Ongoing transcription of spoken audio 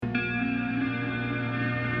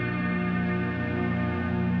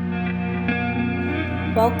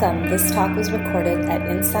Welcome. This talk was recorded at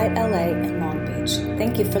Insight LA in Long Beach.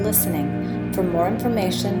 Thank you for listening. For more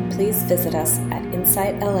information, please visit us at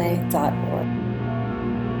insightla.org.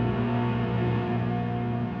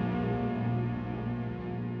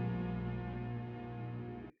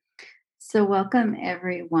 So welcome,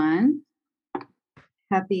 everyone.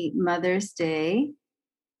 Happy Mother's Day.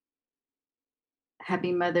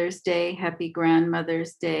 Happy Mother's Day. Happy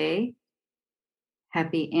Grandmother's Day.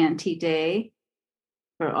 Happy Auntie Day.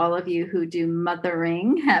 For all of you who do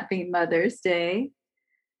mothering, happy Mother's Day.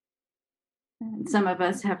 And some of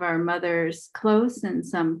us have our mothers close and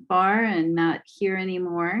some far and not here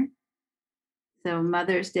anymore. So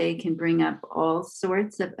Mother's Day can bring up all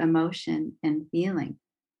sorts of emotion and feeling.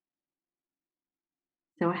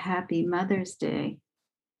 So happy Mother's Day.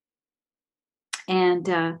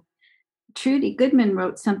 And Trudy Goodman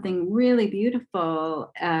wrote something really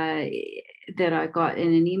beautiful that I got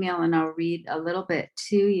in an email, and I'll read a little bit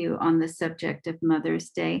to you on the subject of Mother's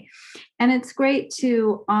Day. And it's great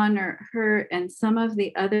to honor her and some of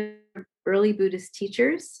the other early Buddhist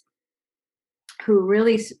teachers who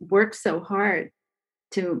really worked so hard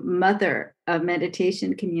to mother a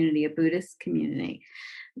meditation community, a Buddhist community.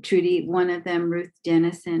 Trudy, one of them, Ruth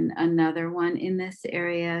Dennison, another one in this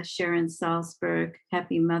area, Sharon Salzberg,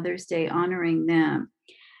 happy Mother's Day, honoring them.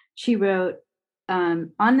 She wrote,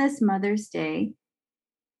 on this Mother's Day,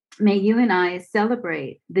 may you and I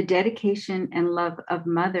celebrate the dedication and love of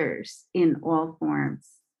mothers in all forms.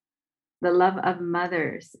 The love of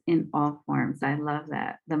mothers in all forms. I love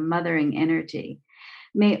that. The mothering energy.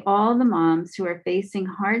 May all the moms who are facing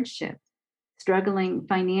hardship, struggling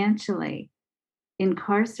financially,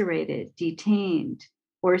 incarcerated, detained,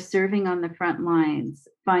 or serving on the front lines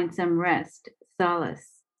find some rest, solace,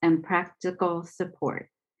 and practical support.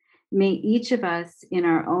 May each of us, in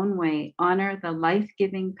our own way, honor the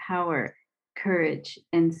life-giving power, courage,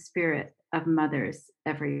 and spirit of mothers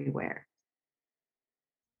everywhere.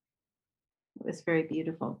 It was very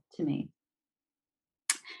beautiful to me.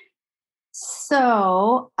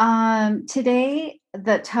 So today,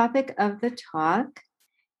 the topic of the talk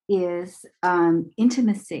is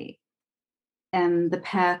intimacy and the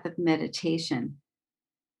path of meditation,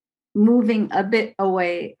 moving a bit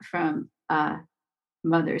away from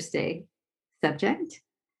Mother's Day subject.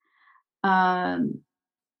 And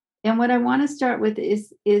what I want to start with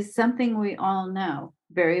is something we all know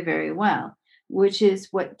very, very well, which is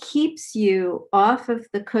what keeps you off of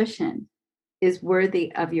the cushion is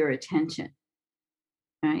worthy of your attention,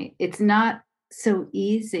 right? It's not so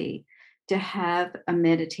easy to have a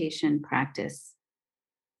meditation practice.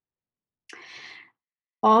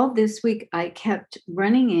 All this week, I kept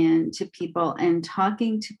running into people and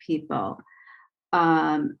talking to people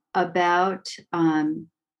about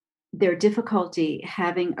their difficulty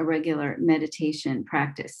having a regular meditation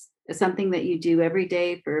practice, something that you do every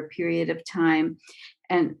day for a period of time.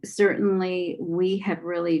 And certainly we have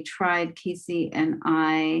really tried, Casey and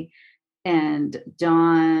I, and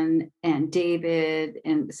Dawn and David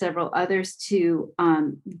and several others, to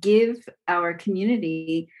give our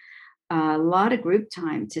community a lot of group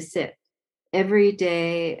time to sit every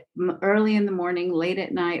day, early in the morning, late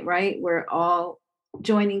at night, right? We're all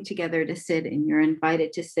joining together to sit, and you're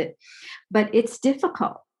invited to sit. But it's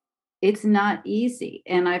difficult. It's not easy.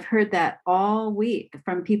 And I've heard that all week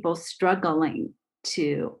from people struggling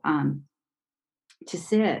to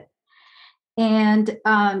sit. And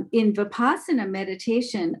in Vipassana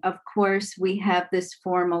meditation, of course, we have this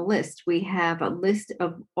formal list. We have a list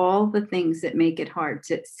of all the things that make it hard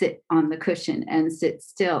to sit on the cushion and sit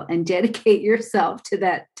still and dedicate yourself to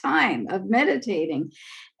that time of meditating.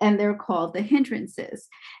 And they're called the hindrances.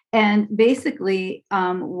 And basically,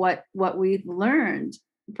 what we've learned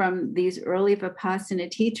from these early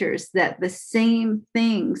Vipassana teachers, that the same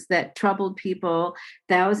things that troubled people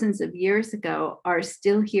thousands of years ago are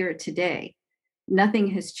still here today. Nothing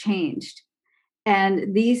has changed.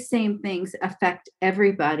 And these same things affect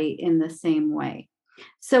everybody in the same way.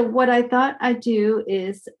 So what I thought I'd do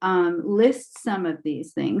is list some of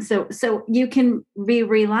these things. So you can be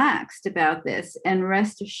relaxed about this and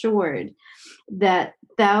rest assured that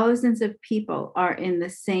thousands of people are in the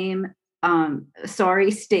same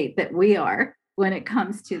sorry state that we are when it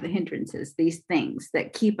comes to the hindrances, these things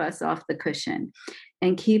that keep us off the cushion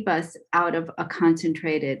and keep us out of a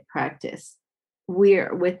concentrated practice.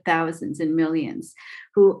 We're with thousands and millions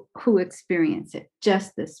who experience it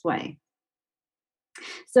just this way.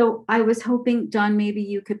 So I was hoping, Dawn, maybe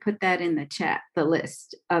you could put that in the chat, the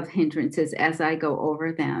list of hindrances as I go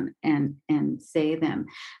over them and say them.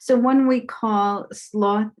 So one we call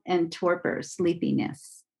sloth and torpor,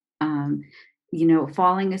 sleepiness.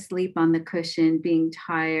 falling asleep on the cushion, being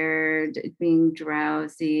tired, being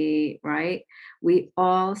drowsy, right? We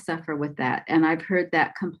all suffer with that. And I've heard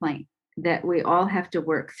that complaint that we all have to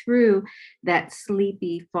work through that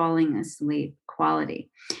sleepy, falling asleep quality.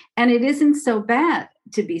 And it isn't so bad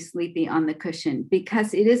to be sleepy on the cushion,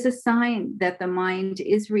 because it is a sign that the mind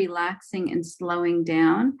is relaxing and slowing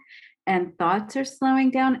down, and thoughts are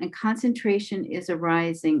slowing down, and concentration is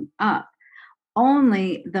arising up.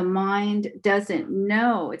 Only the mind doesn't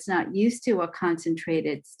know, it's not used to a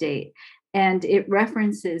concentrated state. And it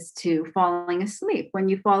references to falling asleep. When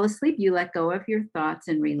you fall asleep, you let go of your thoughts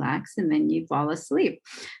and relax, and then you fall asleep.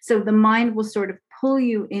 So the mind will sort of pull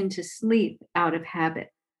you into sleep out of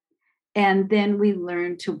habit. And then we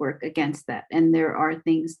learn to work against that. And there are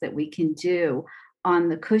things that we can do on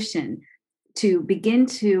the cushion to begin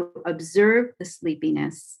to observe the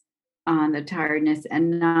sleepiness, on the tiredness,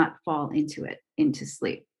 and not fall into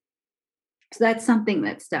sleep. So that's something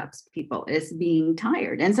that stops people, is being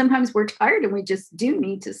tired. And sometimes we're tired and we just do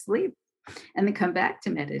need to sleep and then come back to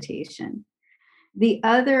meditation. The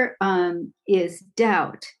other is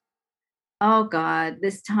doubt. Oh God,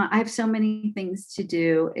 this time I have so many things to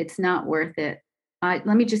do. It's not worth it. Let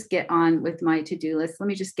me just get on with my to-do list. Let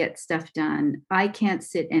me just get stuff done. I can't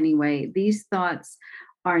sit anyway. These thoughts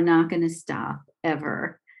are not going to stop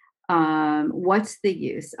ever. What's the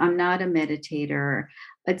use? I'm not a meditator.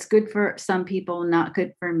 It's good for some people, not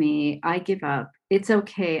good for me. I give up. It's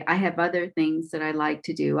okay. I have other things that I like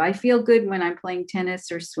to do. I feel good when I'm playing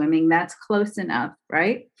tennis or swimming. That's close enough,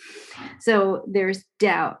 right? So there's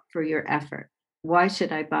doubt for your effort. Why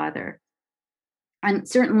should I bother? And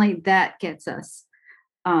certainly that gets us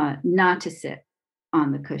not to sit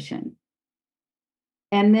on the cushion.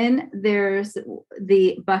 And then there's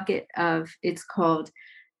the bucket of, it's called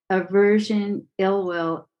aversion, ill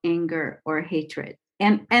will, anger, or hatred.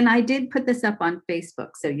 And I did put this up on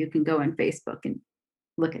Facebook, so you can go on Facebook and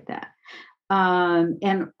look at that.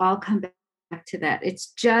 And I'll come back to that.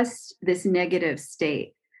 It's just this negative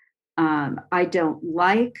state. I don't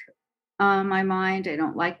like my mind. I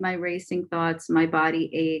don't like my racing thoughts. My body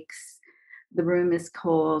aches. The room is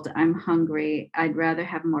cold. I'm hungry. I'd rather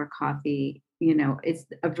have more coffee. It's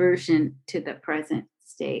aversion to the present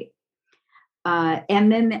state.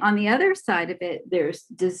 And then on the other side of it, there's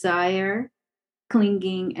desire,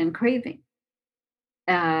 clinging, and craving.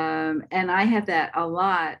 And I have that a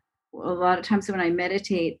lot. A lot of times when I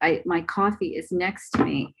meditate, my coffee is next to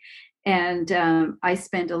me. And I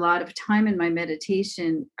spend a lot of time in my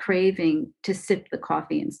meditation craving to sip the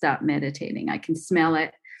coffee and stop meditating. I can smell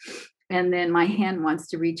it. And then my hand wants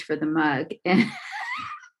to reach for the mug and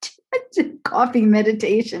coffee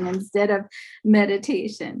meditation instead of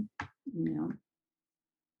meditation.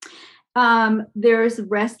 There's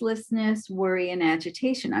restlessness, worry, and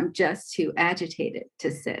agitation. I'm just too agitated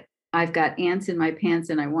to sit. I've got ants in my pants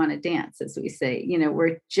and I want to dance, as we say.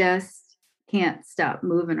 We're just can't stop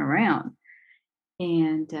moving around.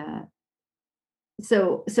 And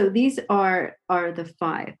so these are the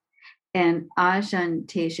five. And Ajahn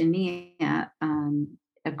Tejaniya,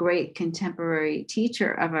 a great contemporary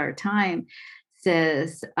teacher of our time,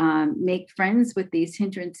 says, make friends with these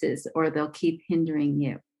hindrances or they'll keep hindering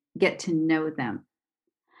you. Get to know them.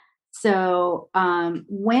 So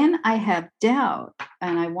when I have doubt,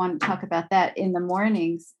 and I want to talk about that in the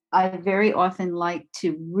mornings, I very often like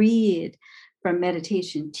to read from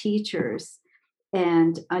meditation teachers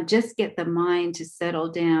and just get the mind to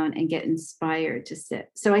settle down and get inspired to sit.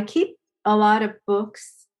 So I keep a lot of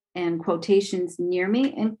books and quotations near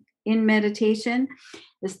me in meditation.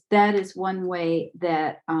 That is one way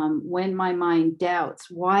that when my mind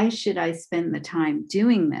doubts, why should I spend the time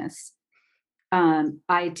doing this?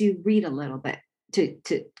 I do read a little bit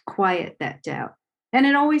to quiet that doubt. And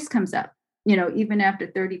it always comes up, even after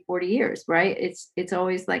 30, 40 years, right? It's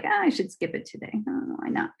always like, I should skip it today. Oh, why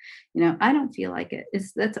not? I don't feel like it.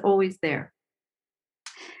 That's always there.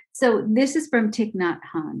 So this is from Thich Nhat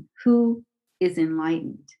Hanh, who is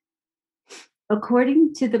enlightened.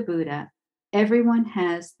 According to the Buddha, everyone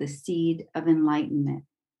has the seed of enlightenment,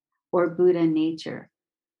 or Buddha nature.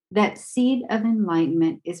 That seed of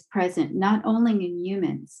enlightenment is present not only in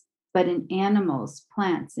humans, but in animals,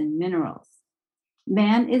 plants, and minerals.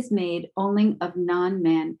 Man is made only of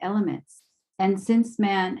non-man elements. And since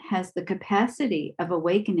man has the capacity of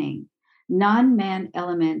awakening, non-man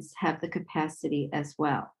elements have the capacity as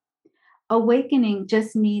well. Awakening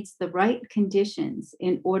just needs the right conditions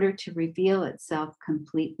in order to reveal itself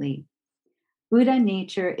completely. Buddha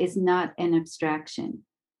nature is not an abstraction.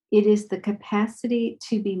 It is the capacity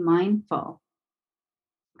to be mindful,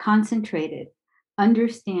 concentrated,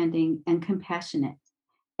 understanding, and compassionate.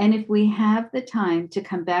 And if we have the time to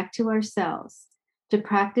come back to ourselves, to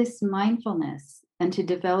practice mindfulness, and to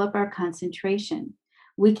develop our concentration,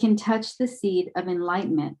 we can touch the seed of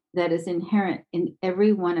enlightenment that is inherent in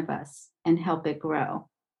every one of us and help it grow.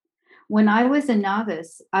 When I was a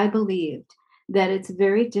novice, I believed that it's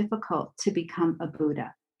very difficult to become a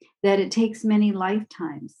Buddha, that it takes many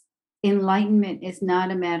lifetimes. Enlightenment is not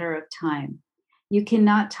a matter of time. You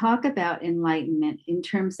cannot talk about enlightenment in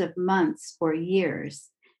terms of months or years,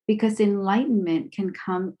 because enlightenment can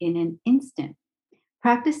come in an instant.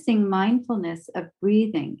 Practicing mindfulness of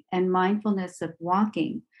breathing and mindfulness of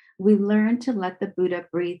walking, we learn to let the Buddha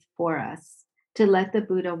breathe for us, to let the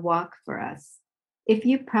Buddha walk for us. If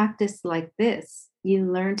you practice like this,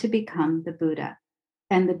 you learn to become the Buddha,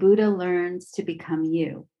 and the Buddha learns to become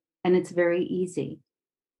you. And it's very easy.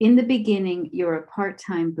 In the beginning, you're a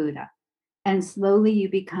part-time Buddha, and slowly you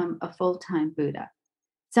become a full-time Buddha.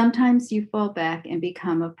 Sometimes you fall back and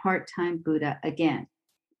become a part-time Buddha again.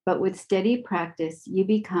 But with steady practice, you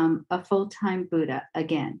become a full-time Buddha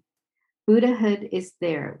again. Buddhahood is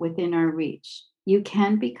there within our reach. You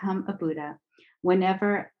can become a Buddha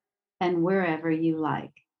whenever and wherever you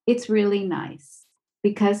like. It's really nice.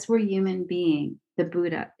 Because we're human beings, the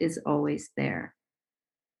Buddha is always there.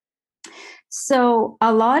 So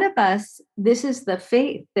a lot of us, this is the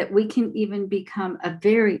faith that we can even become a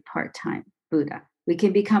very part-time Buddha. We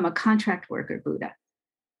can become a contract worker Buddha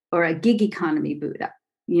or a gig economy Buddha.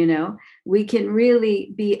 You know, we can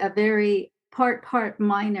really be a very part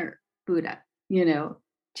minor Buddha, you know,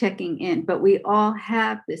 checking in. But we all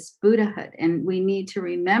have this Buddhahood, and we need to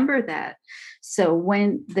remember that. So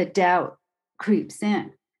when the doubt creeps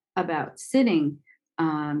in about sitting,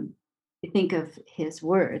 think of his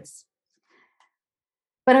words.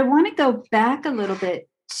 But I want to go back a little bit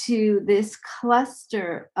to this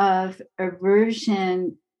cluster of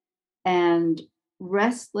aversion and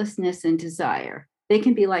restlessness and desire. They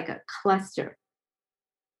can be like a cluster,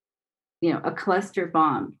 you know, a cluster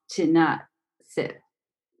bomb to not sit.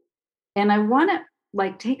 And I want to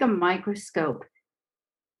like take a microscope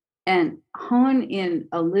and hone in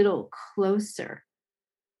a little closer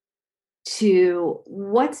to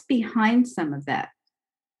what's behind some of that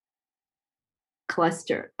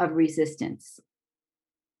cluster of resistance.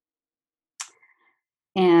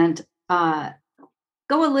 And go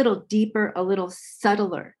a little deeper, a little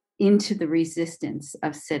subtler into the resistance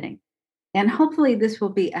of sitting. And hopefully this will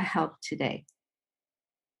be a help today.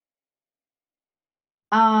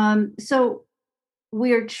 So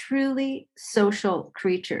we are truly social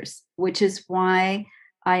creatures, which is why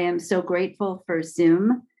I am so grateful for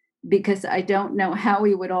Zoom, because I don't know how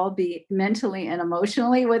we would all be mentally and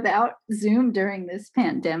emotionally without Zoom during this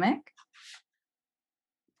pandemic.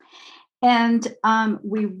 And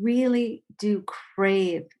we really do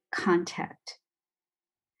crave contact.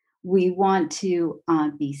 We want to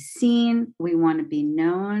be seen. We want to be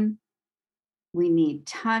known. We need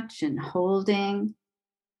touch and holding.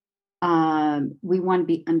 We want to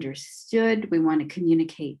be understood. We want to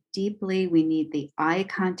communicate deeply. We need the eye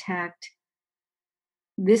contact.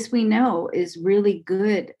 This we know is really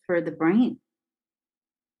good for the brain.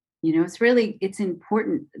 You know, it's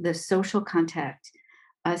important, the social contact,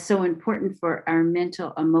 so important for our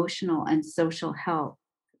mental, emotional, and social health.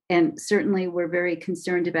 And certainly we're very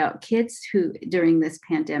concerned about kids who, during this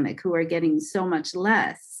pandemic, who are getting so much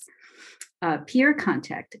less peer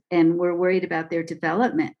contact, and we're worried about their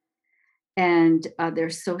development and their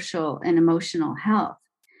social and emotional health.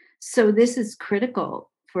 So this is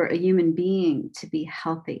critical for a human being to be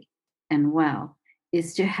healthy and well,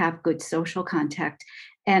 is to have good social contact.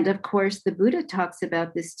 And of course, the Buddha talks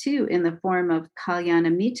about this too in the form of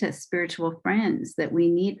Kalyanamitta, spiritual friends, that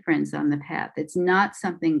we need friends on the path. It's not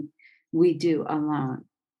something we do alone.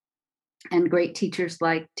 And great teachers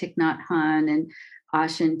like Thich Nhat Hanh and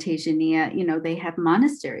Ashen Tejaniya, you know, they have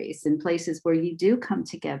monasteries and places where you do come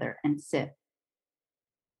together and sit.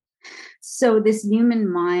 So this human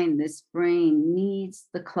mind, this brain needs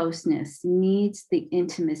the closeness, needs the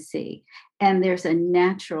intimacy, and there's a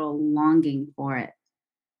natural longing for it.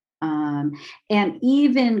 And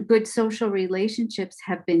even good social relationships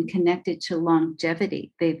have been connected to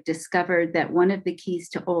longevity. They've discovered that one of the keys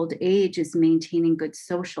to old age is maintaining good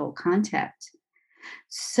social contact.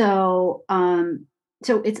 So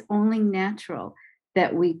it's only natural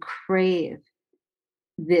that we crave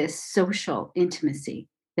this social intimacy,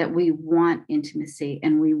 that we want intimacy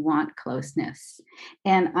and we want closeness.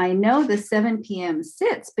 And I know the 7 p.m.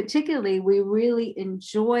 sits, particularly, we really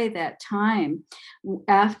enjoy that time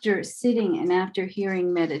after sitting and after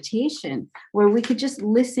hearing meditation, where we could just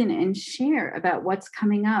listen and share about what's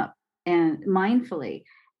coming up and mindfully.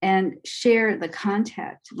 and share the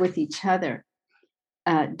contact with each other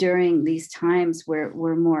during these times where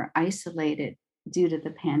we're more isolated due to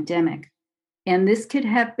the pandemic. And this could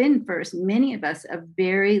have been, for many of us, a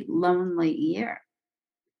very lonely year,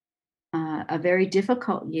 a very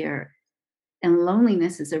difficult year. And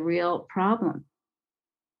loneliness is a real problem.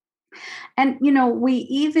 And, we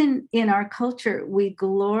even in our culture, we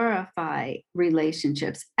glorify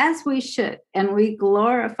relationships as we should, and we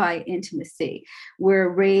glorify intimacy. We're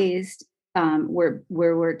raised where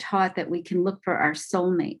we're taught that we can look for our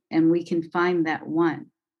soulmate and we can find that one.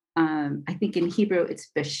 I think in Hebrew, it's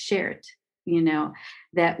beshert,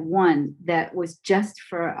 that one that was just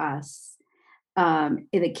for us, in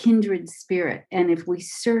a kindred spirit. And if we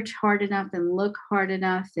search hard enough and look hard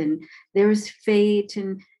enough, and there's fate,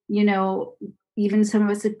 and even some of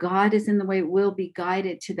us, if God is in the way, will be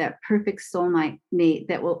guided to that perfect soulmate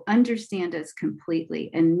that will understand us completely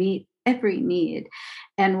and meet every need.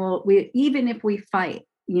 And even if we fight,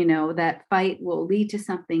 that fight will lead to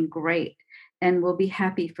something great, and we'll be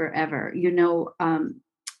happy forever.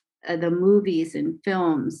 The movies and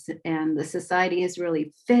films and the society has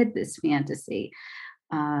really fed this fantasy.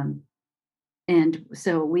 And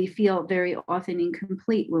so we feel very often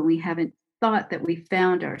incomplete when we haven't thought that we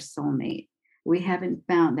found our soulmate. We haven't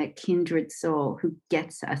found that kindred soul who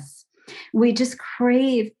gets us. We just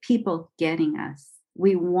crave people getting us.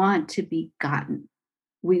 We want to be gotten.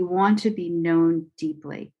 We want to be known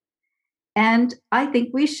deeply. And I think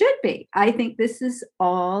we should be. I think this is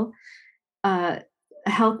all a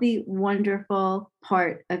healthy, wonderful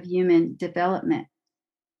part of human development.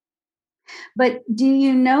 But do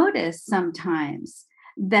you notice sometimes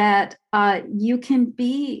that you can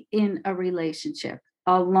be in a relationship,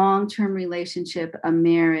 a long-term relationship, a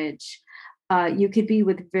marriage? You could be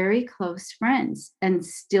with very close friends and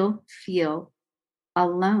still feel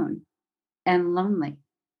alone and lonely.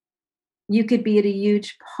 You could be at a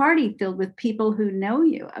huge party filled with people who know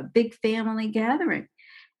you, a big family gathering,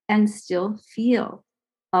 and still feel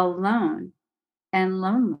alone and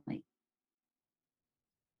lonely.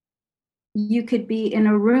 You could be in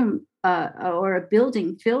a room or a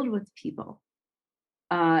building filled with people,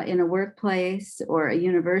 in a workplace or a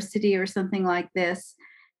university or something like this,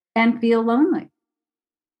 and feel lonely.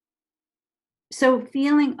 So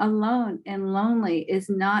feeling alone and lonely is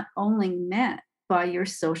not only met by your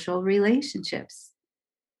social relationships.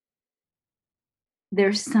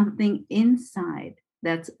 There's something inside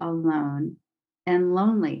that's alone and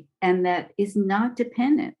lonely, and that is not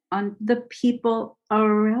dependent on the people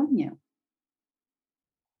around you.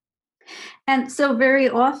 And so very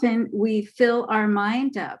often we fill our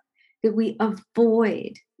mind up that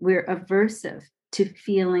we're aversive to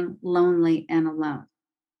feeling lonely and alone.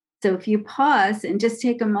 So if you pause and just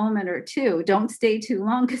take a moment or two, don't stay too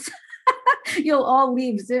long, because you'll all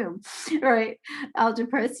leave Zoom, right? I'll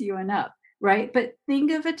depress you enough, right? But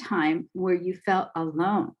think of a time where you felt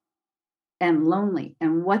alone and lonely,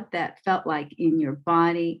 and what that felt like in your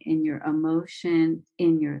body, in your emotion,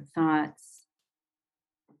 in your thoughts.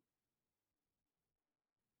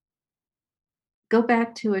 Go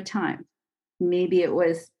back to a time. Maybe it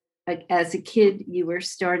was as a kid, you were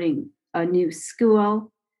starting a new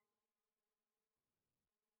school,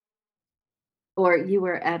 or you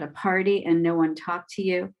were at a party and no one talked to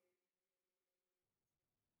you.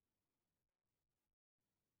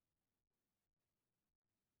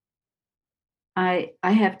 I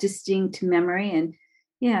have distinct memory, and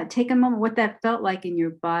yeah, take a moment what that felt like in your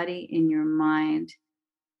body, in your mind,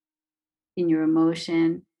 in your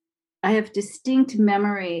emotion. I have distinct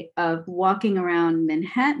memory of walking around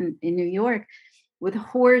Manhattan in New York with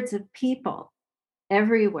hordes of people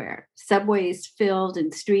everywhere, subways filled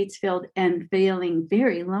and streets filled, and feeling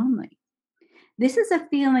very lonely. This is a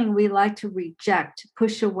feeling we like to reject,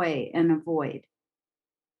 push away, and avoid.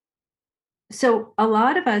 So a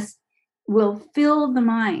lot of us will fill the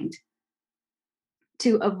mind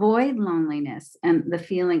to avoid loneliness and the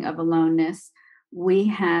feeling of aloneness. We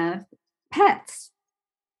have pets.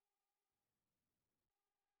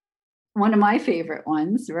 One of my favorite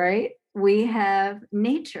ones, right? We have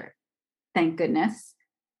nature, thank goodness.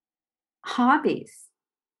 Hobbies,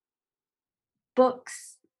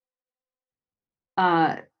 books,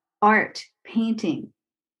 art, painting,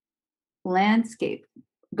 landscape,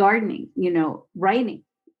 gardening, writing.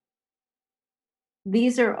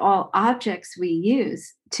 These are all objects we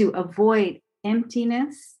use to avoid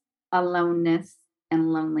emptiness, aloneness,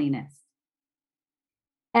 and loneliness.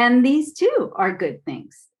 And these too are good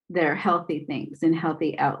things. They're healthy things and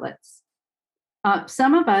healthy outlets.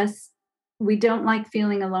 Some of us, we don't like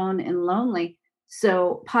feeling alone and lonely,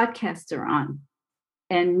 so podcasts are on.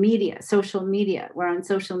 and media, social media. We're on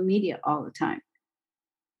social media all the time.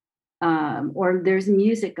 Or there's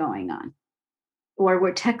music going on, or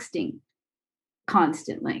we're texting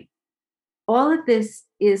constantly. All of this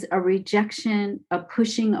is a rejection, a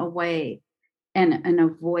pushing away, and an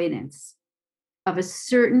avoidance of a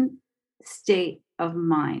certain state of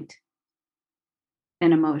mind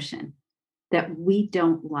and emotion that we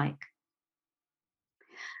don't like.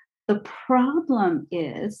 The problem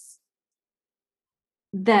is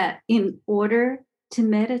that in order to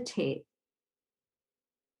meditate,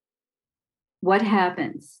 what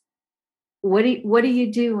happens? What do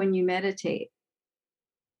you do when you meditate?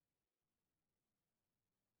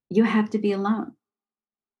 You have to be alone.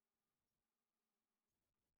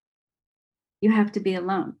 You have to be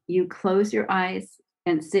alone. You close your eyes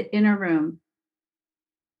and sit in a room,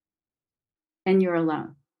 and you're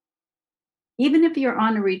alone. Even if you're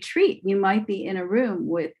on a retreat, you might be in a room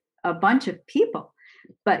with a bunch of people,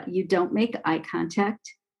 but you don't make eye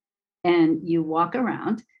contact, and you walk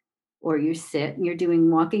around, or you sit and you're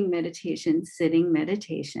doing walking meditation, sitting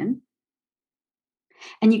meditation,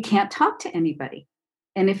 and you can't talk to anybody.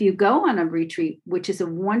 And if you go on a retreat, which is a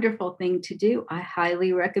wonderful thing to do, I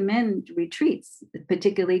highly recommend retreats,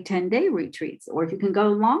 particularly 10-day retreats, or if you can go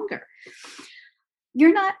longer.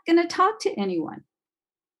 You're not going to talk to anyone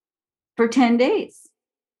for 10 days.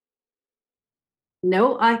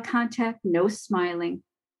 No eye contact, no smiling.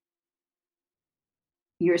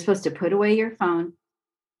 You're supposed to put away your phone.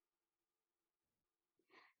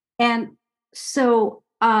 And so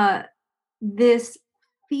this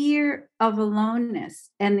fear of aloneness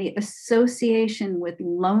and the association with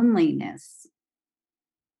loneliness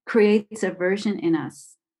creates aversion in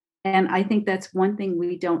us. And I think that's one thing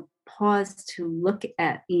we don't pause to look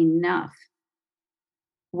at enough.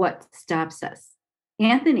 What stops us?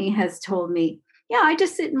 Anthony has told me, yeah, I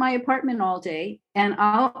just sit in my apartment all day, and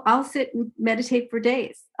I'll sit and meditate for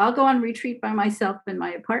days. I'll go on retreat by myself in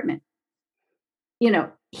my apartment.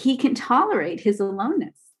 He can tolerate his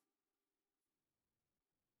aloneness.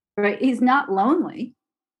 Right? He's not lonely,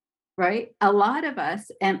 right? A lot of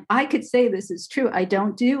us, and I could say this is true, I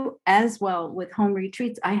don't do as well with home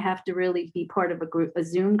retreats. I have to really be part of a group, a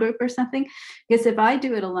Zoom group or something, because if I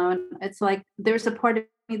do it alone, it's like there's a part of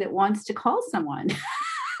me that wants to call someone.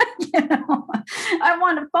 I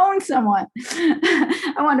want to phone someone.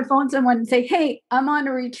 I want to phone someone and say, hey, I'm on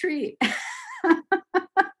a retreat.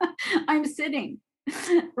 I'm sitting.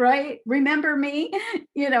 Right? Remember me?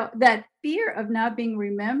 That fear of not being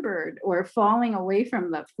remembered or falling away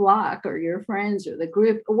from the flock or your friends or the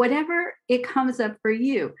group, whatever it comes up for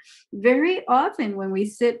you. Very often when we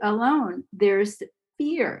sit alone, there's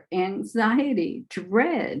fear, anxiety,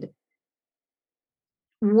 dread,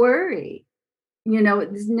 worry.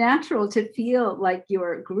 It's natural to feel like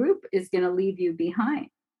your group is going to leave you behind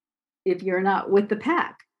if you're not with the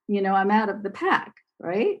pack. I'm out of the pack,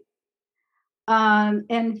 right?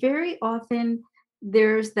 And very often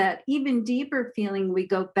there's that even deeper feeling. We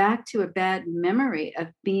go back to a bad memory of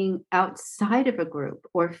being outside of a group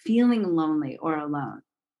or feeling lonely or alone.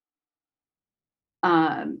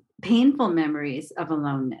 Painful memories of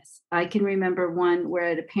aloneness. I can remember one where I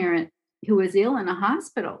had a parent who was ill in a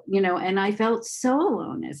hospital, and I felt so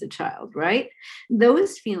alone as a child, right?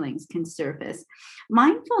 Those feelings can surface.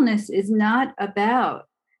 Mindfulness is not about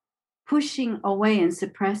pushing away and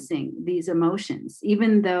suppressing these emotions,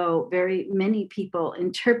 even though very many people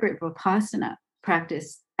interpret Vipassana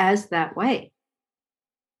practice as that way.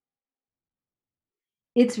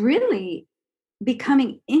 It's really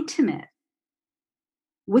becoming intimate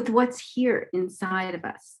with what's here inside of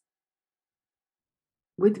us,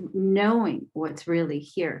 with knowing what's really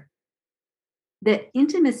here. That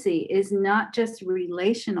intimacy is not just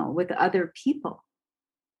relational with other people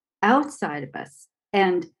outside of us,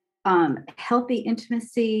 and healthy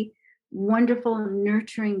intimacy, wonderful,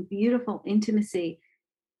 nurturing, beautiful intimacy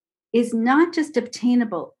is not just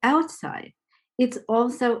obtainable outside, it's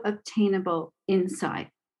also obtainable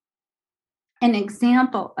inside. An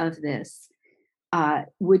example of this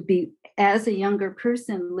would be, as a younger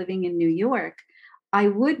person living in New York, I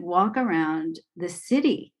would walk around the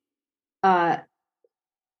city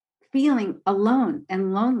feeling alone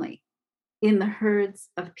and lonely in the herds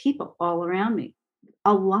of people all around me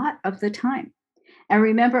a lot of the time. I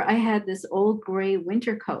remember I had this old gray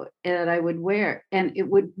winter coat that I would wear, and it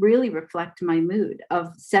would really reflect my mood of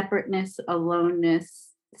separateness, aloneness,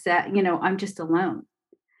 I'm just alone.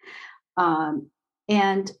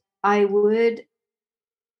 And I was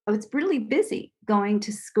really busy going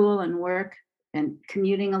to school and work and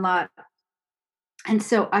commuting a lot. And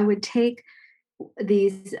so I would take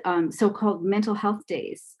these so-called mental health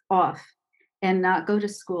days off and not go to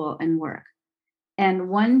school and work. And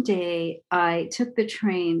one day I took the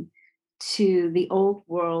train to the Old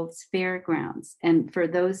World's fairgrounds. And for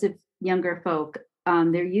those of younger folk,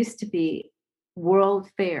 there used to be World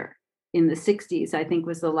Fair in the 60s, I think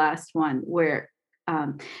was the last one, where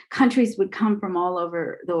countries would come from all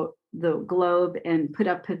over the globe and put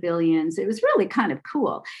up pavilions. It was really kind of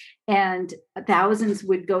cool. And thousands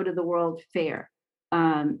would go to the World Fair.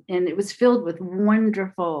 And it was filled with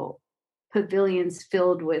wonderful pavilions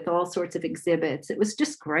filled with all sorts of exhibits. It was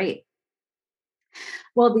just great.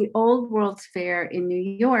 Well, the Old World's Fair in New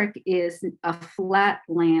York is a flat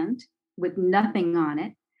land with nothing on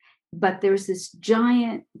it, but there's this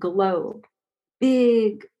giant globe,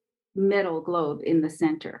 big metal globe in the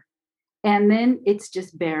center. And then it's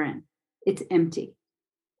just barren, it's empty.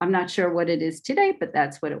 I'm not sure what it is today, but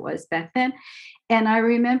that's what it was back then. And I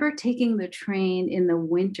remember taking the train in the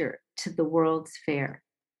winter to the World's Fair,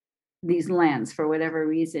 these lands for whatever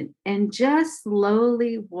reason, and just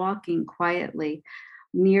slowly walking quietly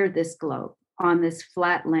near this globe on this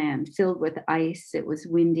flat land filled with ice. It was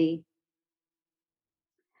windy.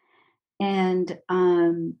 And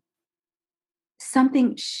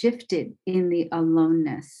something shifted in the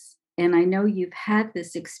aloneness. And I know you've had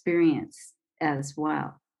this experience as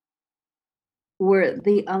well, where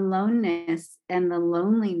the aloneness and the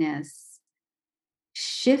loneliness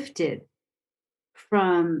shifted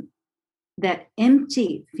from that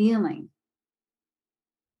empty feeling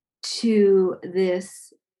to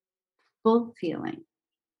this full feeling.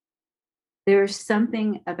 There's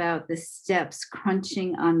something about the steps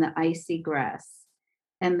crunching on the icy grass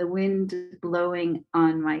and the wind blowing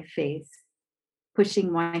on my face,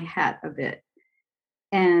 pushing my hat a bit,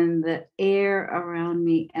 and the air around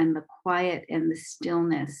me and the quiet and the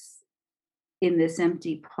stillness in this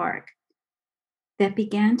empty park that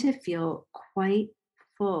began to feel quite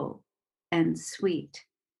full and sweet,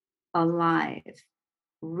 alive,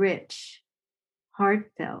 rich,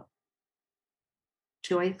 heartfelt,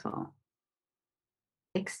 joyful,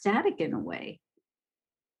 ecstatic in a way.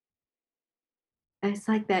 It's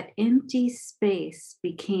like that empty space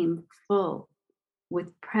became full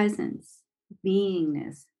with presence,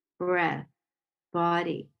 beingness, breath,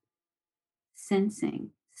 body,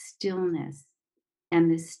 sensing, stillness. And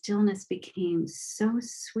the stillness became so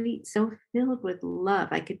sweet, so filled with love.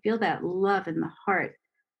 I could feel that love in the heart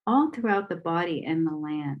all throughout the body and the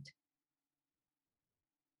land.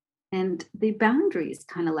 And the boundaries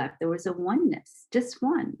kind of left. There was a oneness, just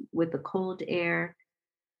one, with the cold air,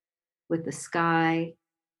 with the sky,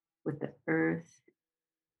 with the earth,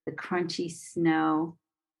 the crunchy snow,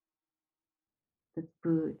 the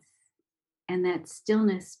boots. And that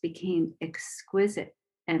stillness became exquisite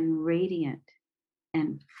and radiant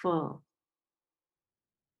and full.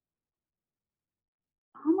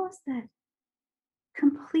 Almost that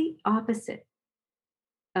complete opposite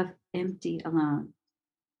of empty alone.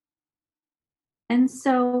 And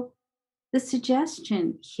so the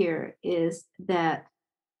suggestion here is that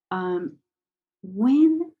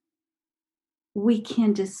when we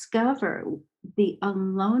can discover the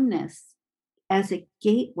aloneness as a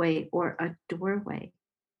gateway or a doorway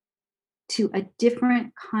to a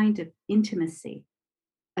different kind of intimacy,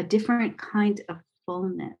 a different kind of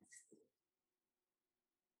fullness,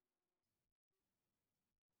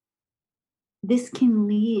 this can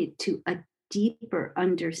lead to a deeper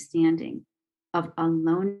understanding of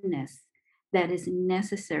aloneness that is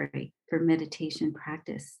necessary for meditation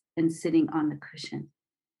practice and sitting on the cushion.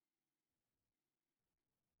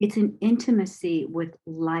 It's an intimacy with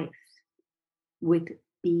life, with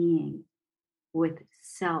being, with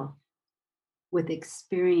self, with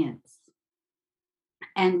experience.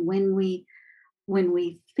 And when we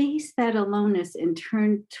face that aloneness and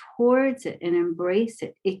turn towards it and embrace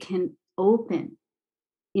it, it can open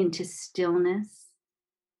into stillness,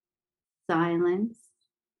 silence,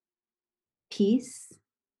 peace,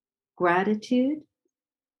 gratitude,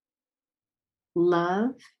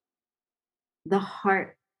 love. The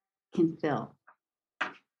heart can fill.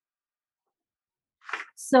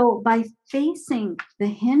 So by facing the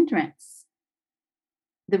hindrance,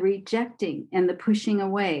 the rejecting and the pushing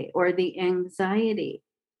away, or the anxiety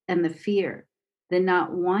and the fear, the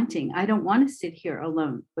not wanting, I don't want to sit here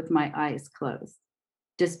alone with my eyes closed,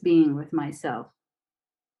 just being with myself.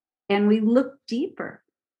 And we look deeper,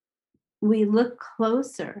 we look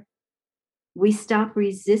closer, we stop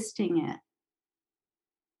resisting it.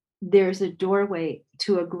 There's a doorway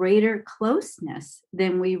to a greater closeness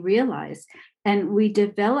than we realize. And we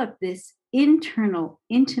develop this internal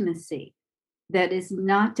intimacy that is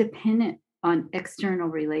not dependent on external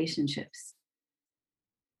relationships.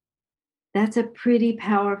 That's a pretty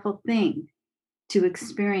powerful thing to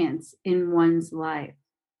experience in one's life,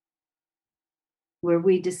 where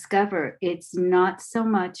we discover it's not so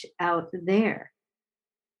much out there,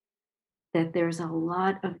 that there's a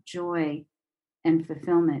lot of joy and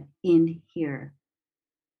fulfillment in here.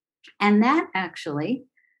 And that actually,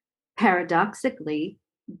 paradoxically,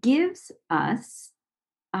 gives us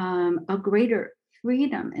a greater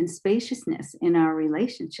freedom and spaciousness in our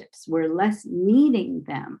relationships. We're less needing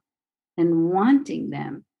them and wanting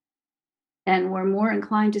them. And we're more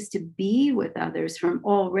inclined just to be with others from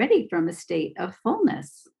a state of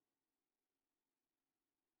fullness.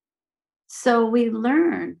 So we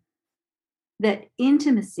learn that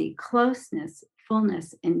intimacy, closeness,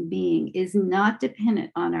 fullness, and being is not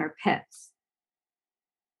dependent on our pets.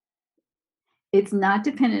 It's not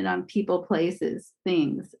dependent on people, places,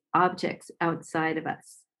 things, objects outside of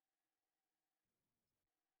us.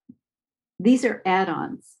 These are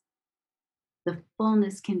add-ons. The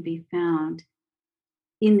fullness can be found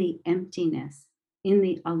in the emptiness, in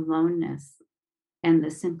the aloneness, and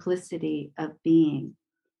the simplicity of being.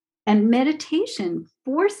 And meditation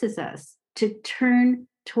forces us to turn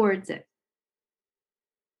towards it.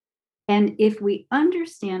 And if we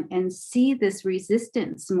understand and see this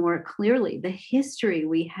resistance more clearly, the history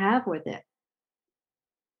we have with it,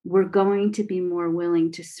 we're going to be more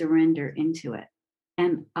willing to surrender into it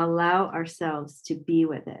and allow ourselves to be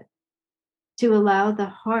with it, to allow the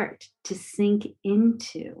heart to sink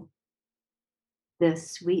into the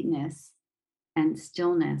sweetness and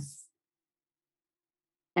stillness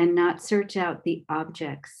and not search out the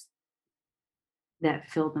objects that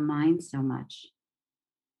fill the mind so much.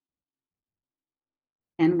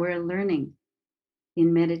 And we're learning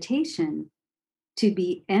in meditation to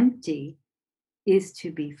be empty is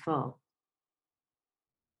to be full.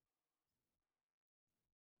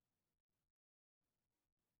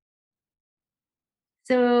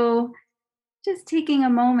 So, just taking a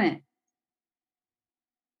moment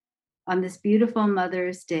on this beautiful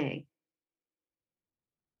Mother's Day,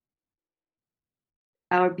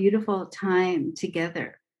 our beautiful time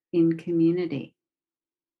together in community,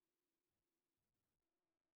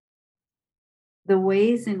 the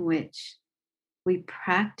ways in which we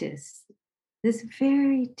practice this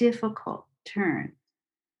very difficult turn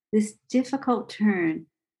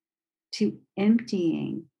to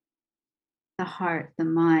emptying the heart, the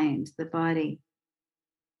mind, the body,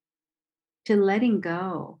 to letting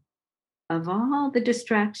go of all the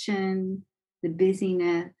distraction, the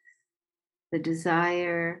busyness, the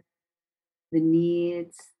desire, the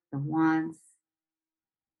needs, the wants.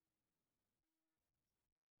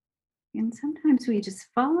 And sometimes we just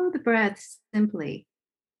follow the breath simply,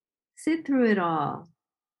 sit through it all,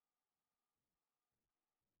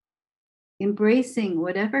 embracing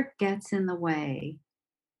whatever gets in the way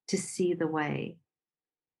to see the way,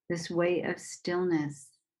 this way of stillness,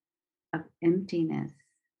 of emptiness,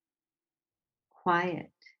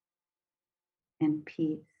 quiet, and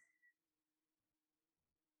peace.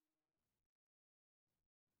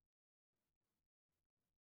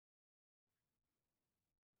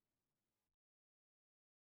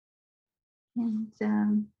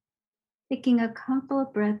 And taking a couple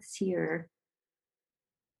of breaths here.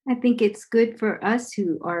 I think it's good for us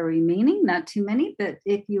who are remaining, not too many, but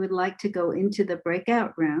if you would like to go into the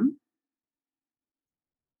breakout room.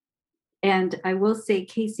 And I will say,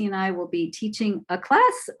 Casey and I will be teaching a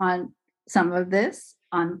class on some of this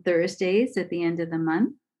on Thursdays at the end of the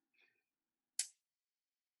month.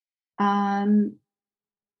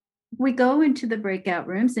 We go into the breakout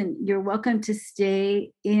rooms, and you're welcome to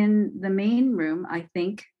stay in the main room. I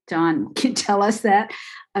think John can tell us that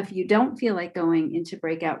if you don't feel like going into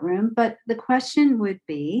breakout room. But the question would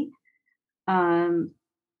be,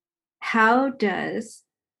 how does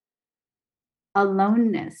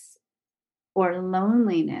aloneness or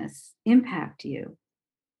loneliness impact you?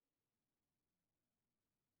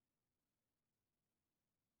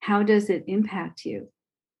 How does it impact you?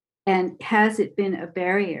 And has it been a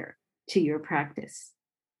barrier to your practice?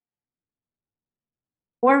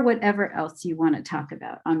 Or whatever else you want to talk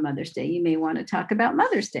about on Mother's Day. You may want to talk about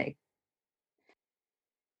Mother's Day.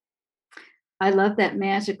 I love that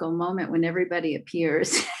magical moment when everybody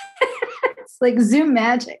appears. It's like Zoom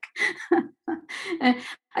magic.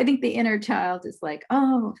 I think the inner child is like,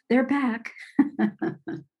 oh, they're back.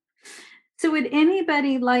 So would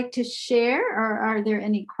anybody like to share, or are there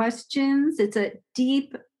any questions? It's a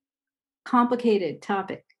deep, complicated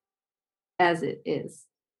topic as it is.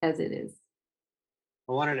 I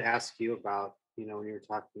wanted to ask you about, when you were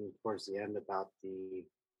talking towards the end about the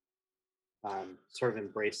sort of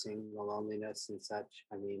embracing the loneliness and such.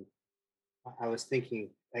 I mean, I was thinking,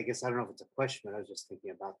 I guess, I don't know if it's a question, but I was just thinking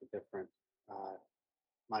about the different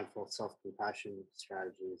mindful self-compassion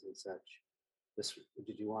strategies and such. Just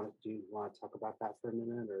do you want to talk about that for a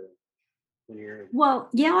minute, or when you're? Well,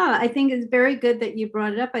 yeah, I think it's very good that you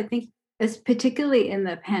brought it up. I think, as particularly in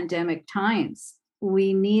the pandemic times,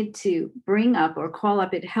 we need to bring up or call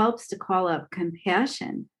up. It helps to call up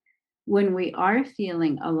compassion when we are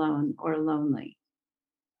feeling alone or lonely.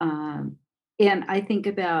 And I think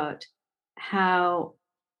about how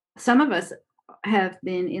some of us have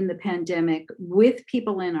been in the pandemic with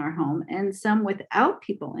people in our home and some without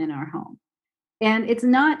people in our home. And it's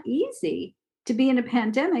not easy to be in a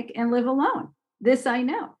pandemic and live alone. This I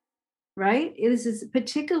know, right? This is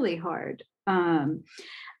particularly hard.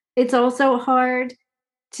 It's also hard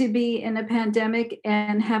to be in a pandemic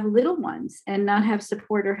and have little ones and not have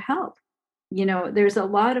support or help. You know, there's a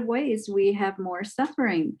lot of ways we have more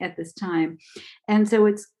suffering at this time. And so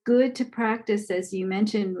it's good to practice, as you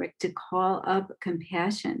mentioned, Rick, to call up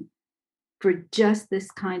compassion for just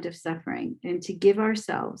this kind of suffering and to give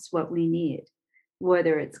ourselves what we need,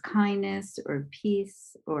 whether it's kindness or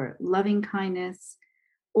peace or loving kindness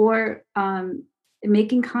or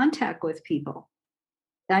making contact with people.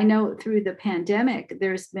 I know through the pandemic,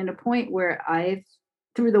 there's been a point where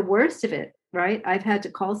through the worst of it, right? I've had to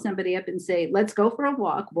call somebody up and say, let's go for a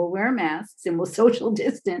walk. We'll wear masks and we'll social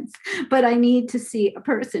distance, but I need to see a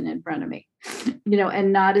person in front of me,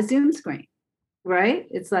 and not a Zoom screen, right?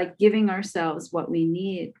 It's like giving ourselves what we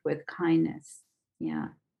need with kindness. Yeah.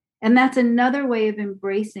 And that's another way of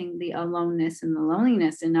embracing the aloneness and the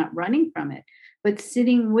loneliness and not running from it, but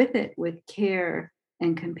sitting with it with care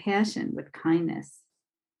and compassion, with kindness.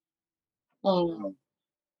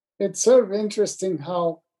 It's sort of interesting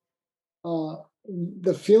how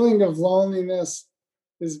the feeling of loneliness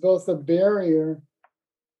is both a barrier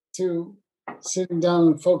to sitting down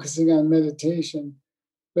and focusing on meditation,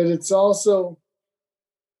 but it's also,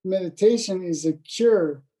 meditation is a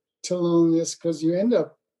cure to loneliness, because you end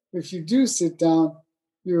up, if you do sit down,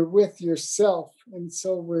 you're with yourself. And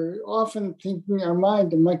so we're often thinking our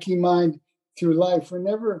mind, the monkey mind, through life. We're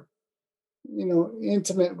never,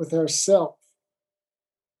 intimate with ourself.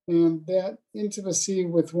 And that intimacy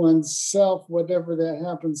with oneself, whatever that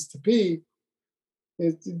happens to be,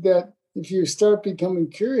 is that if you start becoming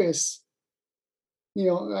curious,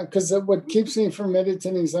 because what keeps me from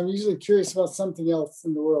meditating is I'm usually curious about something else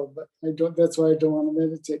in the world, but that's why I don't want to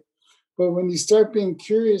meditate. But when you start being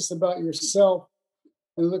curious about yourself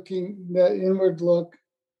and looking that inward look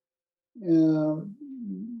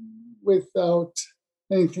without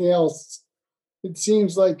anything else, it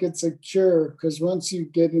seems like it's a cure, because once you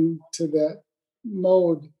get into that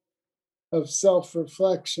mode of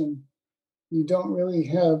self-reflection, you don't really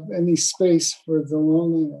have any space for the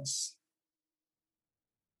loneliness.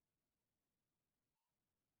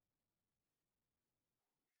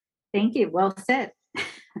 Thank you. Well said.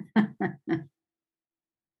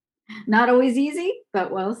 Not always easy,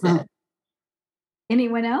 but well said.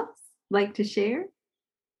 Anyone else like to share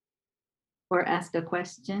or ask a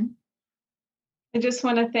question? I just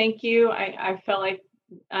want to thank you. I felt like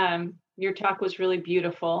your talk was really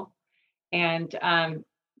beautiful and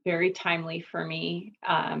very timely for me,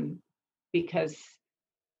 because,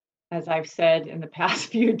 as I've said in the past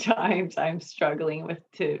few times, I'm struggling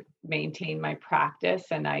to maintain my practice.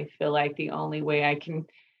 And I feel like the only way I can,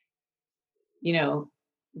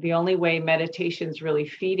 the only way meditation's really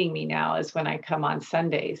feeding me now is when I come on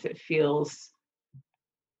Sundays. It feels,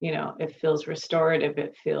 it feels restorative.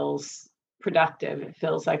 It feels productive. It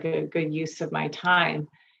feels like a good use of my time.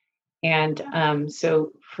 And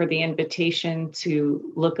so for the invitation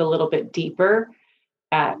to look a little bit deeper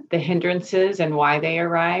at the hindrances and why they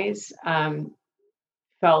arise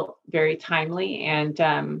felt very timely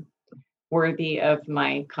and worthy of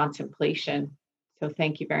my contemplation. So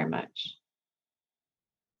thank you very much.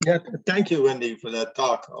 Yeah, thank you, Wendy, for that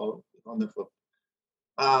talk. Oh, wonderful.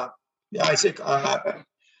 I think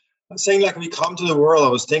saying like we come to the world, I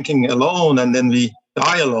was thinking alone, and then we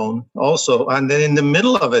die alone also. And then in the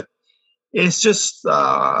middle of it, it's just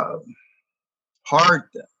hard.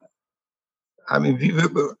 I mean,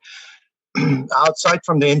 outside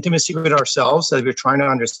from the intimacy with ourselves, that we're trying to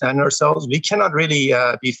understand ourselves, we cannot really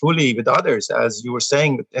be fully with others. As you were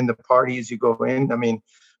saying, in the parties you go in, I mean,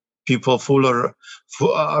 people a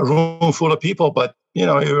room full of people, but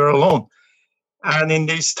you're alone. And in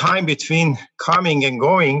this time between coming and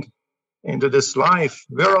going into this life,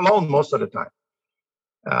 we're alone most of the time.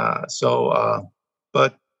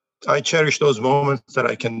 But I cherish those moments that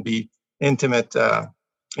I can be intimate. During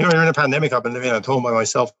the pandemic, I've been living at home by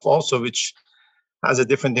myself also, which has a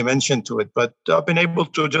different dimension to it. But I've been able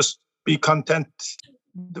to just be content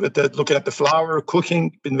with looking at the flower,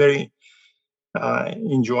 cooking, been very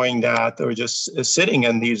enjoying that, or just sitting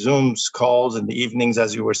in these Zooms calls in the evenings,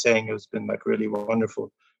 as you were saying. It's been like really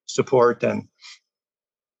wonderful support. And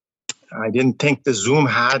I didn't think the Zoom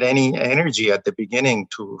had any energy at the beginning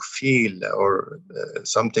to feel or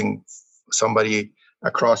somebody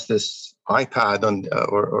across this iPad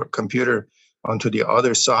or computer onto the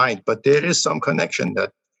other side. But there is some connection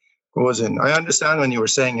that goes in. I understand when you were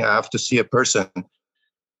saying I have to see a person,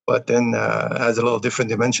 but then has a little different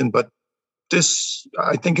dimension. But this,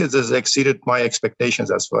 I think, has exceeded my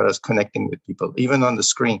expectations as far as connecting with people, even on the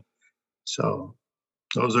screen. So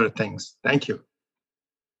those are the things. Thank you.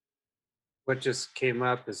 What just came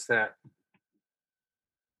up is that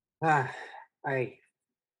a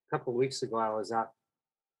couple of weeks ago, I was out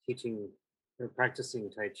teaching or practicing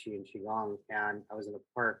Tai Chi and Qigong, and I was in a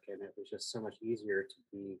park, and it was just so much easier to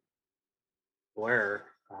be aware.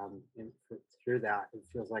 And through that, it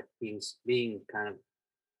feels like being kind of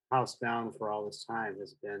housebound for all this time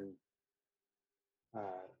has been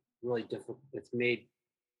really difficult. It's made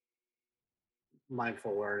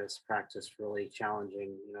mindful awareness practice really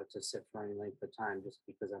challenging, to sit for any length of time, just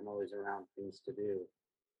because I'm always around things to do,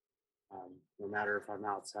 no matter if I'm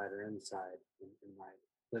outside or inside in my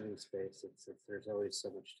living space. There's always so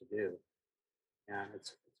much to do, and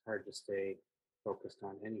it's hard to stay focused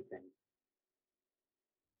on anything.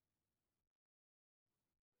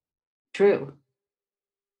 True.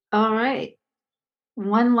 All right.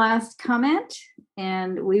 One last comment,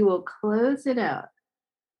 and we will close it out.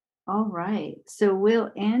 All right. So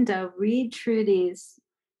we'll end. I'll read Trudy's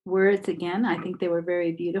words again. I think they were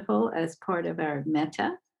very beautiful as part of our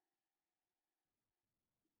metta.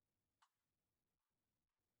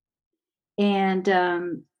 And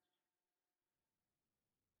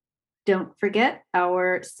don't forget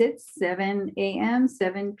our sits, 7 a.m.,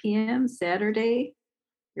 7 p.m. Saturday.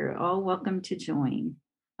 You're all welcome to join.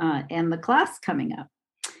 And the class coming up.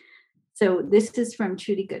 So this is from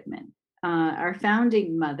Trudy Goodman, our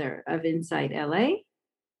founding mother of Insight LA,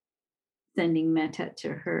 sending metta to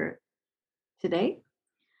her today.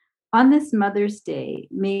 On this Mother's Day,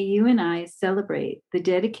 may you and I celebrate the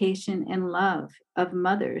dedication and love of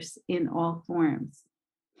mothers in all forms.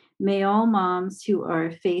 May all moms who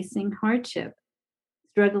are facing hardship,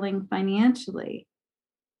 struggling financially,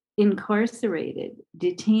 incarcerated,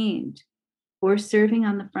 detained, or serving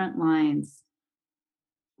on the front lines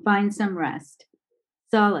find some rest,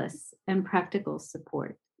 solace, and practical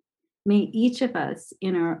support. May each of us,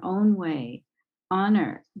 in our own way,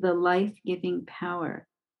 honor the life-giving power,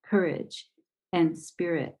 courage, and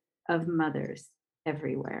spirit of mothers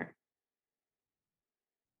everywhere.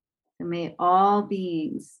 So may all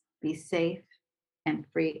beings be safe and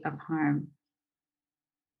free of harm.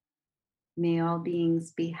 May all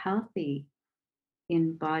beings be healthy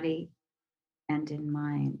in body and in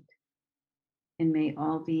mind. And may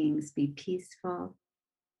all beings be peaceful,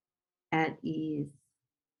 at ease,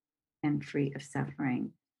 and free of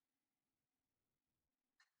suffering.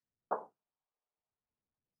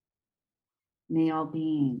 May all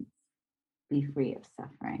beings be free of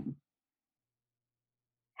suffering.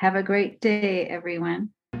 Have a great day,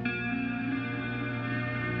 everyone.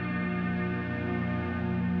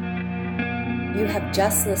 You have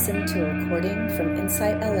just listened to a recording from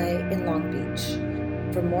Insight LA in Long Beach.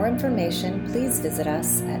 For more information, please visit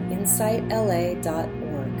us at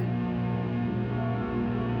insightla.org.